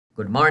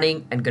Good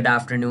morning and good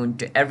afternoon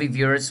to every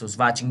viewers who's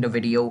watching the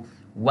video.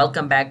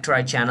 Welcome back to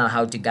our channel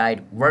How to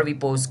Guide, where we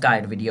post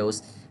guide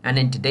videos. And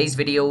in today's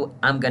video,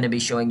 I'm gonna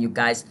be showing you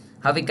guys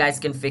how you guys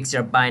can fix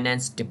your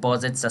Binance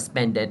deposit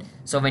suspended.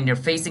 So when you're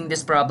facing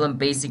this problem,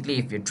 basically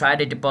if you try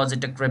to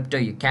deposit a crypto,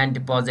 you can't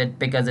deposit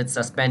because it's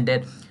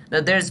suspended.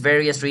 Now there's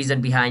various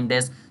reasons behind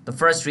this. The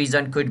first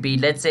reason could be,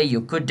 let's say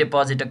you could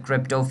deposit a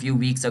crypto a few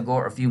weeks ago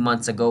or a few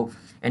months ago,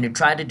 and you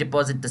try to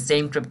deposit the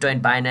same crypto in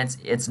Binance,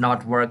 it's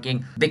not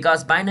working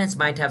because Binance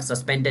might have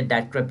suspended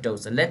that crypto.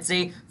 So let's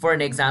say for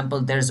an example,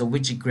 there's a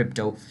witchy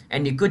crypto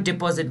and you could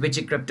deposit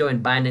witchy crypto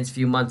in Binance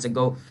few months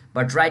ago,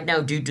 but right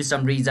now due to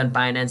some reason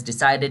Binance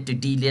decided to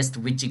delist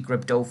witchy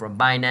crypto from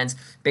Binance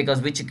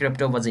because witchy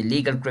crypto was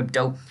illegal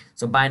crypto.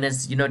 So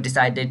Binance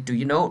decided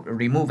to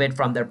remove it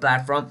from their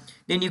platform.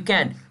 Then you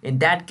can, in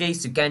that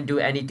case, you can't do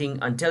anything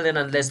until and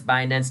unless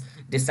Binance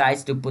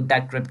decides to put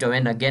that crypto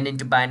in again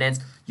into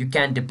Binance. You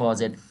can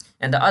deposit.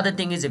 And the other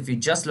thing is, if you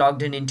just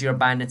logged in into your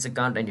Binance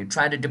account and you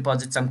try to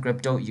deposit some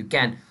crypto, you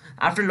can.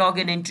 After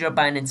logging into your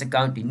Binance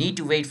account, you need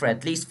to wait for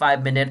at least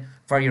 5 minutes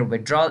for your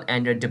withdrawal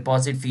and your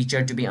deposit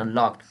feature to be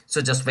unlocked.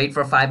 So just wait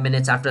for 5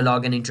 minutes after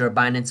logging into your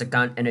Binance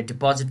account and a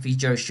deposit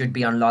feature should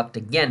be unlocked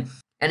again.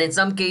 And in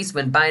some case,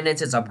 when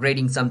Binance is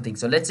upgrading something,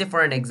 so let's say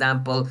for an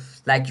example,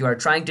 like you are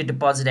trying to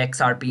deposit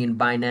XRP in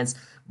Binance,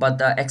 but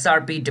the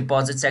XRP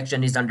deposit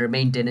section is under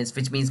maintenance,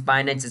 which means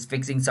Binance is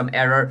fixing some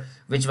error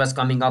which was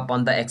coming up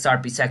on the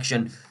XRP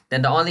section.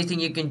 Then the only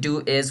thing you can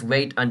do is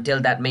wait until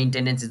that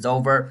maintenance is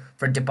over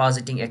for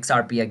depositing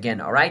XRP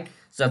again, all right?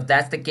 So if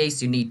that's the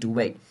case, you need to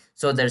wait.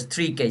 So there's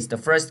three cases. The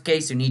first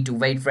case, you need to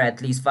wait for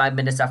at least 5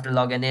 minutes after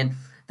logging in.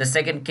 The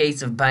second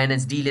case, if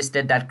Binance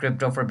delisted that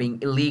crypto for being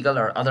illegal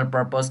or other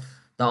purpose,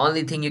 the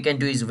only thing you can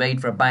do is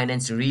wait for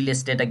Binance to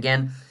relist it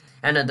again.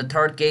 And in the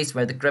third case,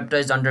 where the crypto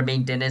is under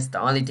maintenance, the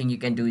only thing you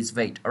can do is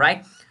wait, all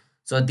right?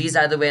 So these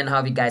are the way and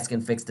how you guys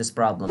can fix this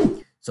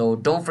problem. So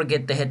don't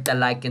forget to hit the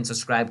like and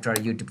subscribe to our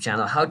YouTube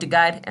channel, How to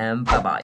Guide, and bye-bye.